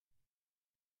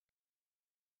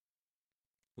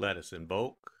Let us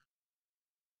invoke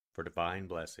for divine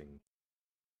blessing.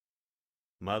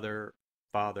 Mother,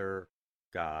 Father,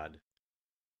 God,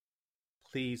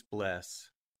 please bless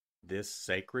this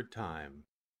sacred time.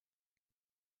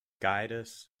 Guide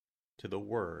us to the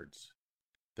words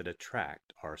that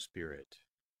attract our spirit.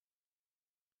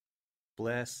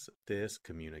 Bless this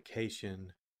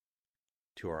communication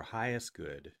to our highest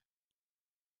good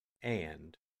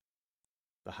and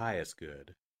the highest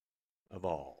good of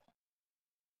all.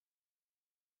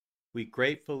 We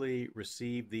gratefully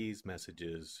receive these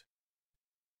messages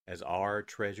as our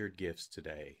treasured gifts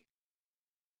today.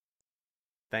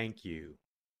 Thank you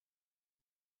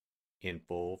in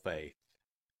full faith.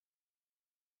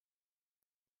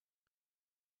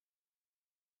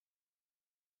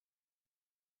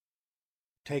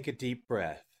 Take a deep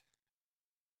breath.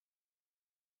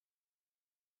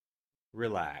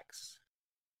 Relax.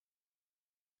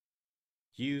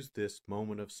 Use this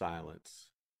moment of silence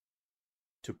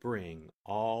to bring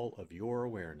all of your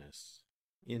awareness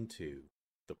into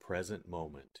the present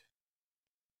moment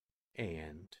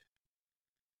and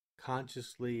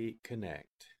consciously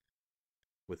connect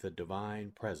with the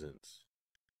divine presence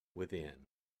within.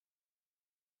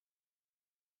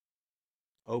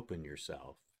 Open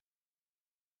yourself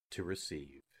to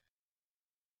receive.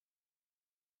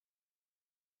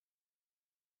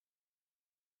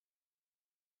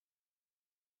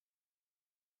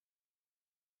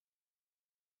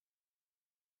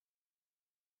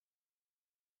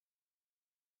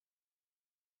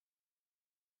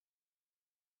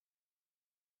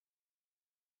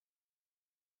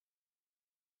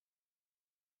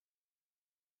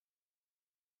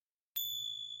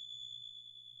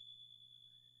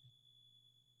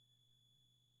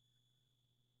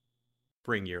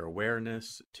 Bring your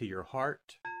awareness to your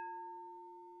heart.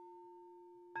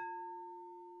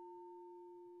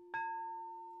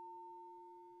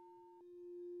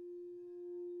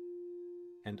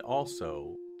 And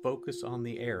also focus on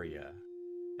the area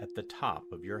at the top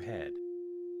of your head.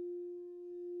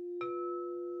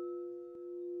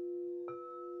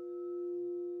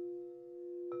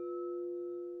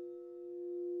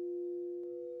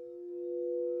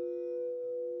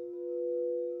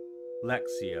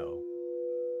 Lectio.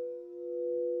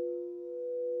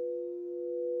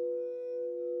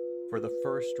 For the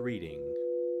first reading,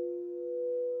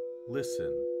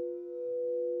 listen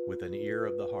with an ear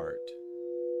of the heart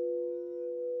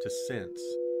to sense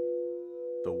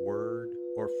the word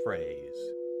or phrase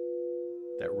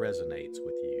that resonates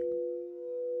with you.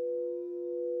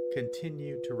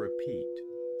 Continue to repeat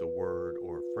the word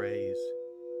or phrase.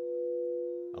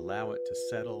 Allow it to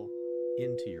settle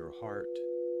into your heart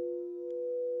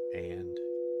and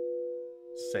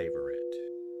savor it.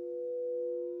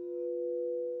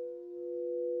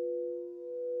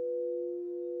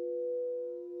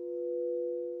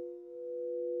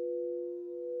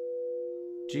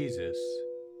 Jesus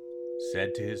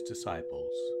said to his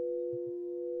disciples,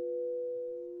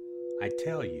 I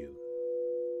tell you,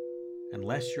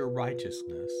 unless your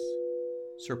righteousness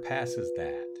surpasses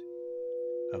that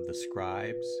of the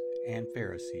scribes and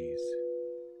Pharisees,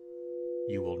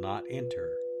 you will not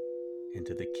enter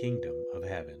into the kingdom of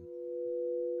heaven.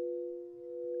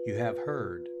 You have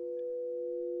heard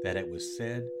that it was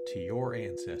said to your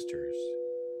ancestors,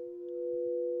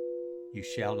 you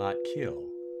shall not kill,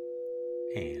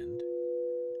 and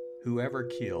whoever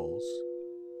kills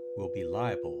will be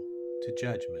liable to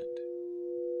judgment.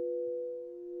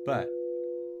 But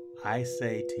I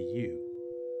say to you,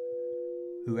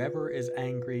 whoever is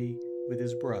angry with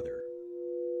his brother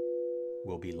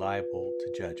will be liable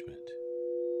to judgment,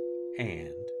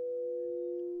 and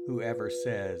whoever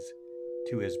says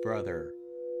to his brother,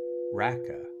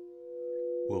 Raca,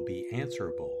 will be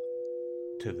answerable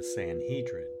to the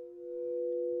Sanhedrin,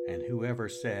 and whoever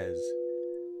says,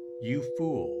 you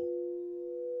fool,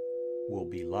 will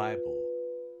be liable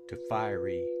to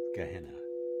fiery Gehenna.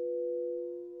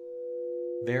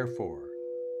 Therefore,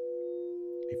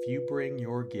 if you bring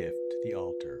your gift to the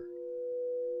altar,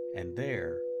 and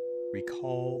there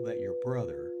recall that your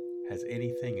brother has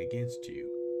anything against you,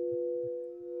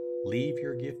 leave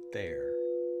your gift there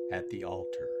at the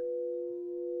altar.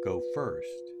 Go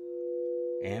first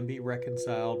and be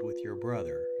reconciled with your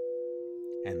brother,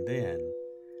 and then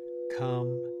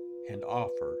come and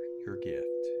offer your gift.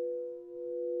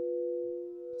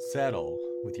 Settle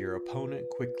with your opponent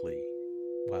quickly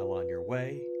while on your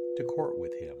way to court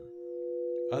with him.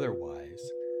 Otherwise,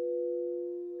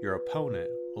 your opponent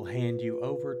will hand you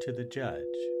over to the judge,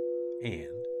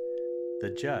 and the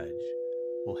judge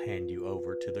will hand you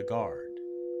over to the guard,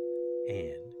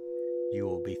 and you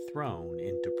will be thrown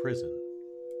into prison.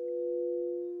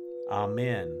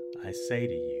 Amen, I say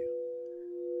to you,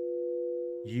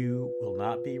 you will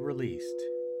not be released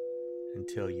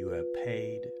until you have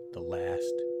paid the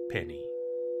last penny.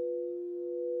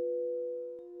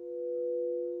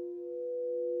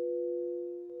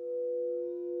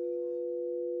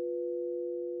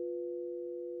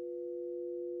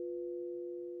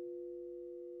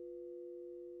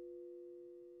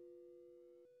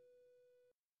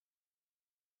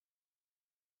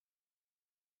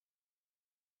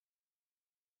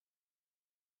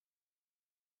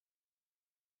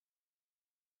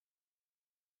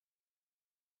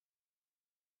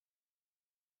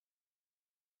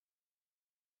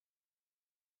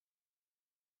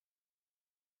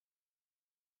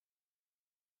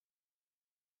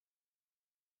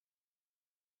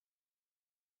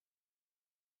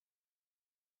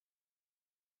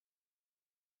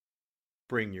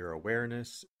 Bring your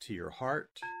awareness to your heart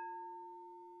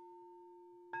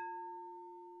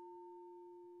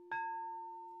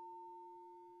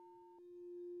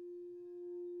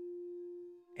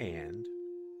and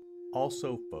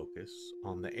also focus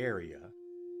on the area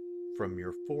from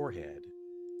your forehead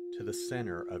to the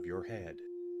center of your head.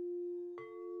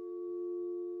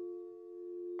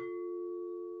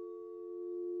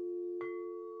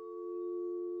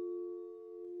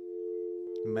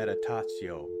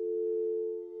 Meditatio.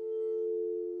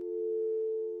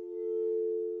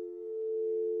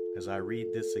 As I read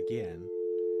this again,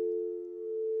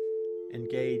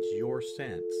 engage your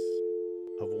sense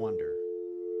of wonder.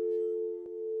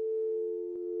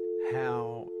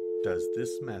 How does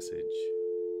this message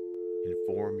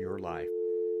inform your life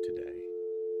today?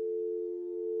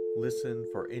 Listen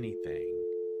for anything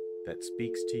that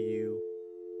speaks to you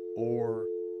or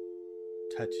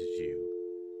touches you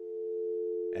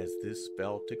as this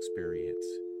felt experience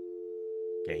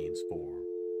gains form.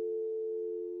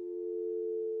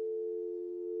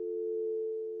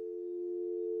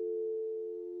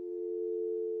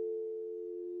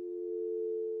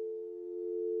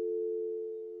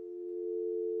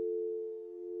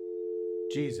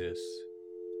 Jesus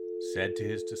said to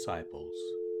his disciples,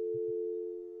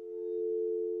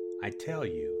 I tell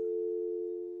you,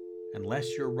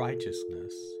 unless your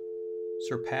righteousness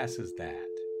surpasses that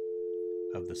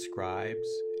of the scribes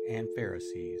and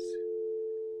Pharisees,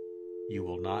 you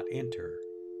will not enter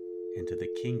into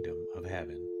the kingdom of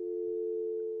heaven.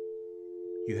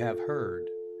 You have heard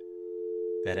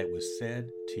that it was said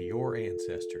to your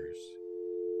ancestors,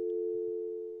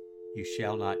 you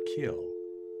shall not kill,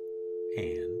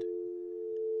 and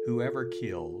whoever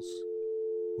kills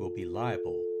will be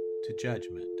liable to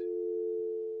judgment.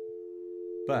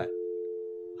 But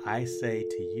I say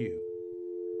to you,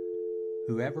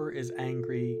 whoever is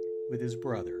angry with his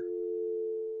brother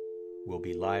will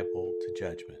be liable to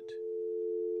judgment,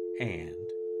 and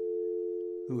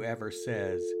whoever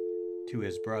says to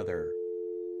his brother,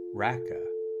 Raca,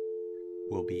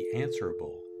 will be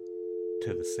answerable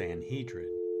to the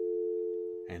Sanhedrin,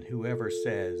 and whoever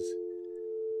says,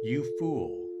 you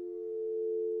fool,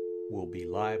 will be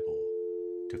liable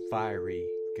to fiery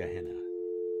Gehenna.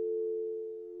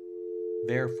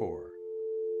 Therefore,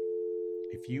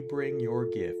 if you bring your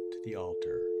gift to the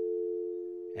altar,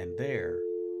 and there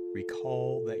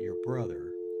recall that your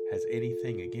brother has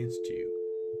anything against you,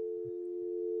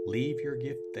 leave your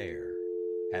gift there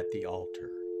at the altar.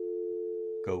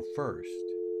 Go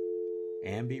first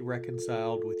and be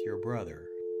reconciled with your brother,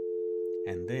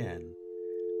 and then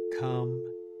come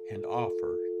and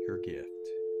offer your gift.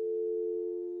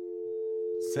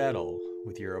 Settle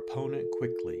with your opponent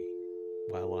quickly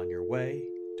while on your way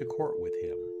to court with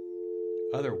him.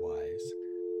 Otherwise,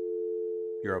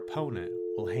 your opponent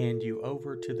will hand you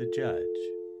over to the judge,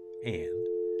 and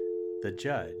the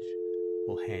judge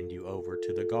will hand you over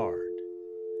to the guard,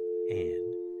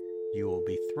 and you will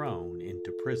be thrown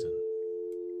into prison.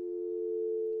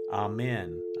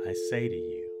 Amen, I say to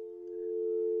you,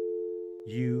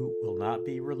 you will not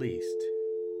be released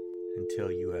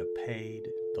until you have paid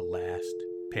the last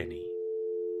penny.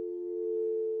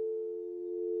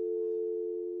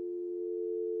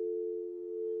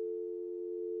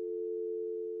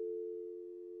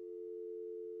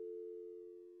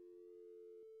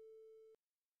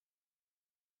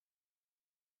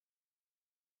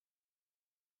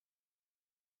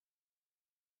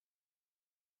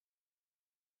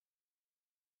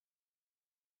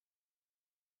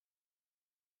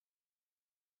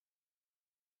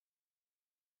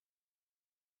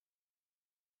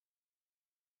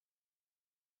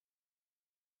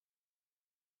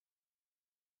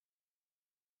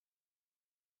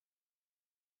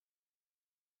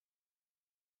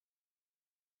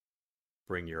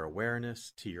 Bring your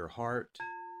awareness to your heart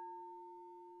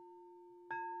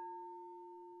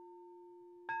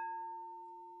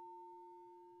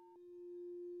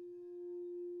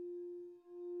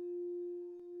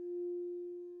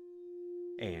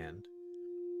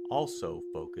Also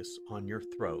focus on your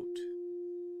throat.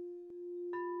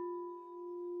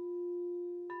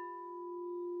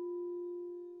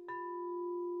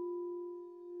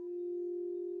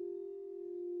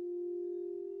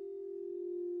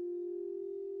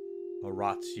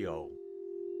 Oratio.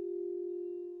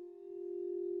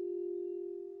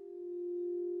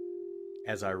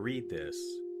 As I read this,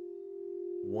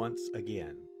 once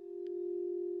again,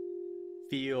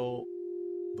 feel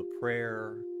the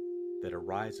prayer that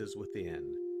arises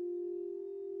within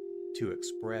to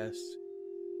express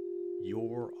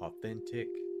your authentic,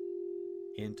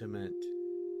 intimate,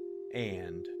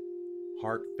 and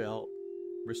heartfelt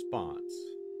response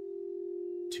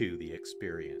to the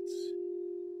experience.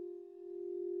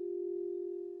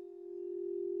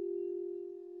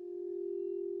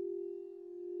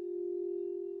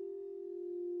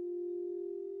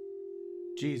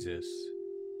 Jesus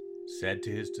said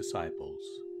to his disciples,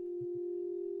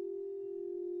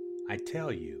 I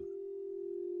tell you,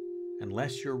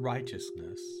 unless your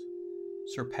righteousness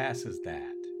surpasses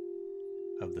that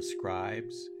of the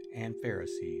scribes and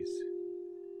Pharisees,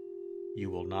 you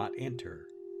will not enter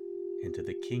into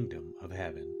the kingdom of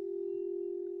heaven.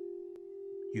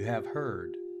 You have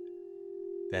heard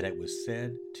that it was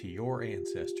said to your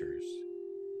ancestors,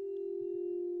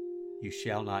 you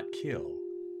shall not kill,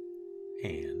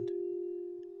 and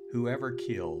whoever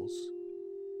kills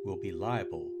will be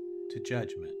liable to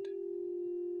judgment.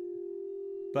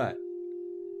 But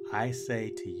I say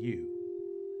to you,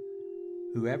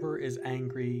 whoever is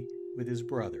angry with his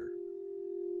brother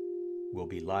will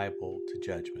be liable to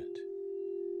judgment,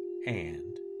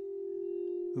 and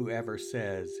whoever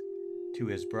says to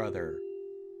his brother,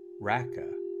 Raca,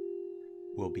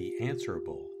 will be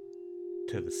answerable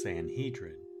to the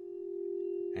Sanhedrin,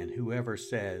 and whoever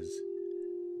says,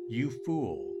 you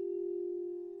fool,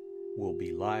 will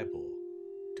be liable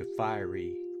to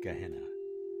fiery Gehenna.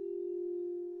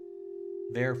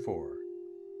 Therefore,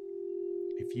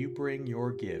 if you bring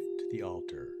your gift to the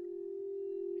altar,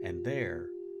 and there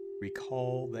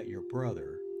recall that your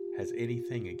brother has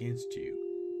anything against you,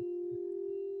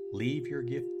 leave your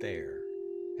gift there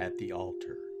at the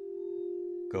altar.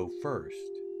 Go first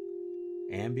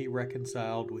and be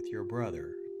reconciled with your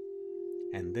brother,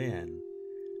 and then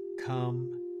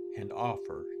come and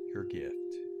offer your gift.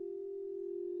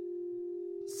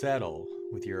 Settle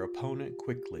with your opponent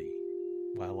quickly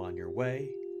while on your way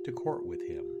to court with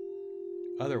him.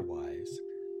 Otherwise,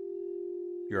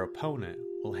 your opponent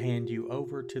will hand you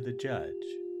over to the judge,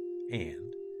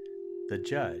 and the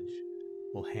judge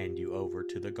will hand you over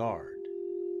to the guard,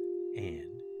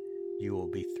 and you will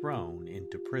be thrown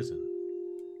into prison.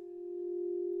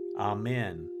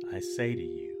 Amen, I say to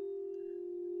you,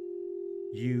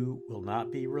 you will not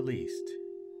be released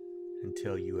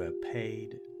until you have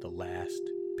paid the last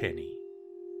penny.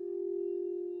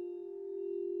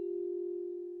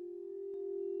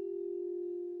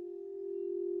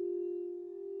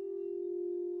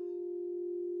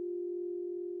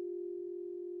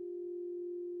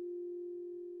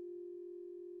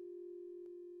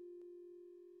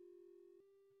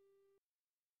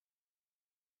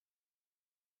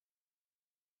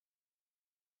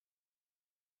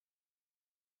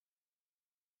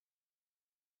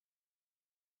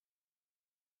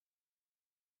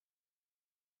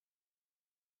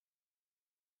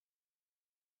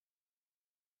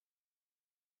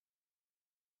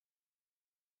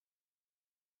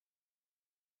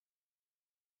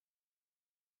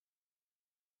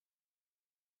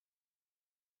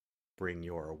 Bring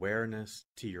your awareness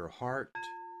to your heart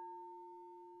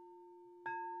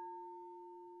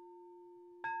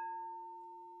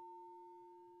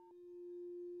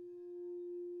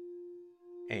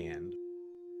and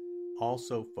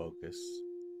also focus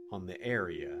on the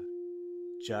area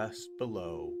just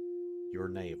below your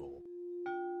navel.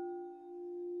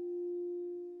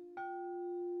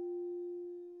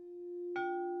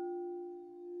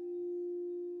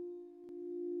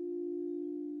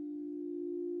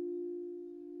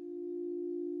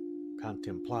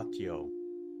 Contemplatio.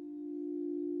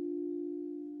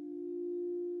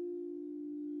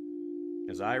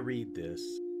 As I read this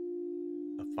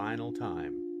a final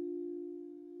time,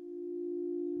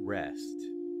 rest.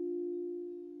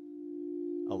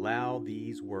 Allow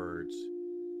these words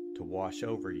to wash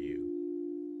over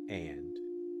you and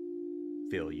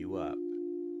fill you up.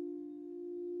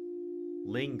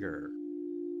 Linger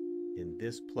in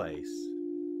this place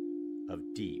of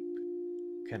deep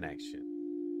connection.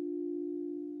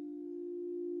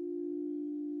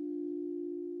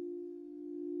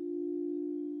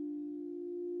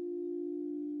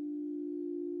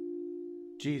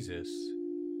 Jesus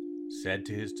said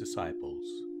to his disciples,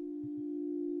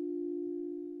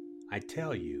 I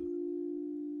tell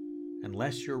you,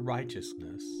 unless your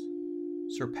righteousness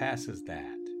surpasses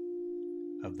that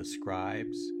of the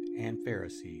scribes and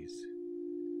Pharisees,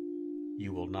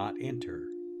 you will not enter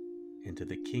into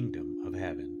the kingdom of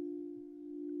heaven.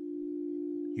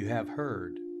 You have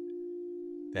heard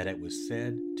that it was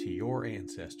said to your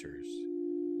ancestors,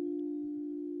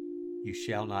 "You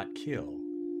shall not kill,"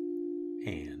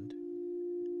 and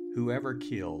 "Whoever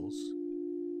kills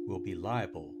will be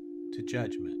liable to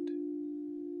judgment."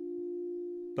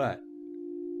 But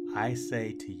I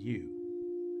say to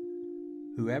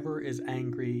you, whoever is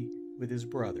angry with his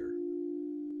brother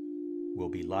will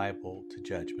be liable to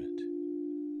judgment,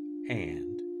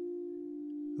 and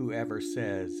whoever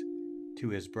says to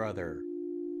his brother,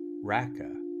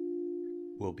 "Raca,"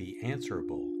 will be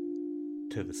answerable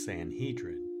to the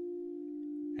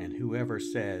Sanhedrin, and whoever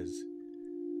says,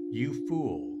 "You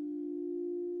fool,"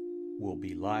 will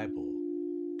be liable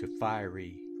to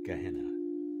fiery Gehenna.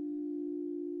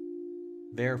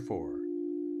 Therefore,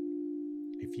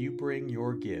 if you bring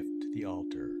your gift to the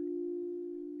altar,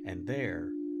 and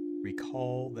there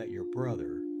recall that your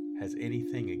brother has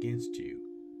anything against you,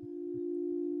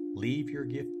 leave your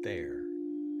gift there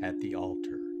at the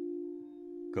altar.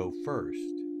 Go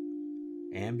first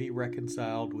and be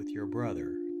reconciled with your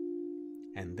brother,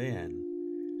 and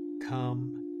then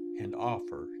come and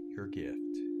offer your gift.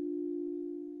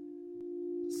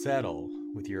 Settle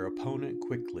with your opponent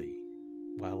quickly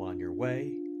while on your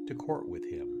way to court with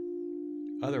him.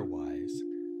 Otherwise,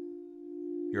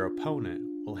 your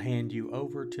opponent will hand you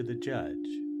over to the judge,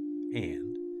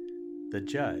 and the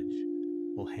judge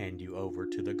will hand you over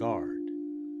to the guard,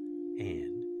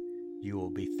 and you will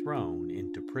be thrown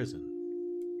into prison.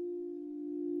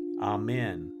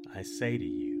 Amen, I say to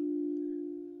you,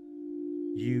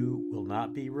 you will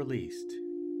not be released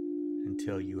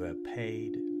until you have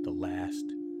paid the last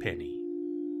penny.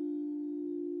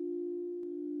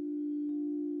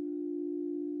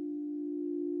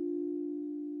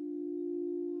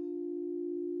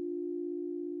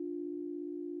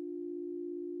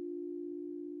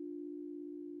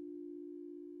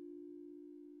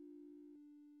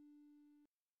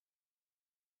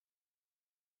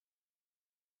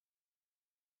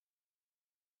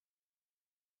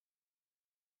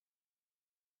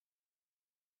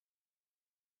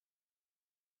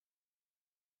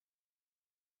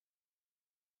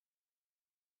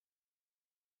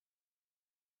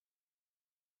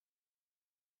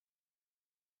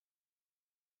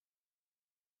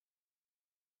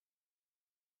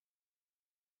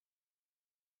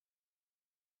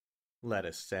 Let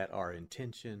us set our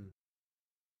intention.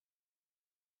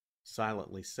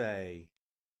 Silently say,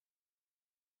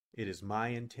 "It is my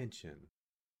intention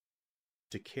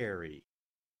to carry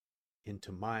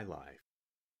into my life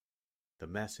the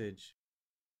message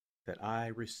that I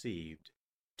received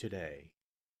today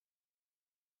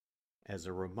as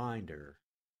a reminder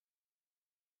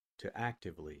to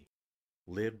actively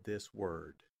live this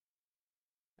word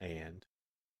and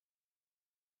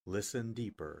listen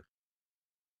deeper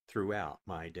throughout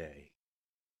my day."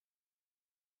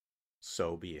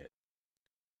 So be it.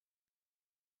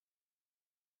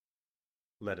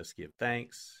 Let us give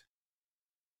thanks.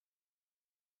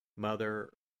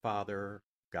 Mother, Father,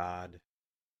 God,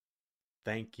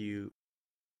 thank you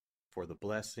for the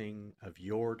blessing of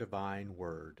your divine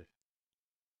word.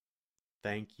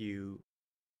 Thank you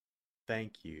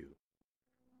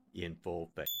in full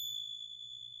faith.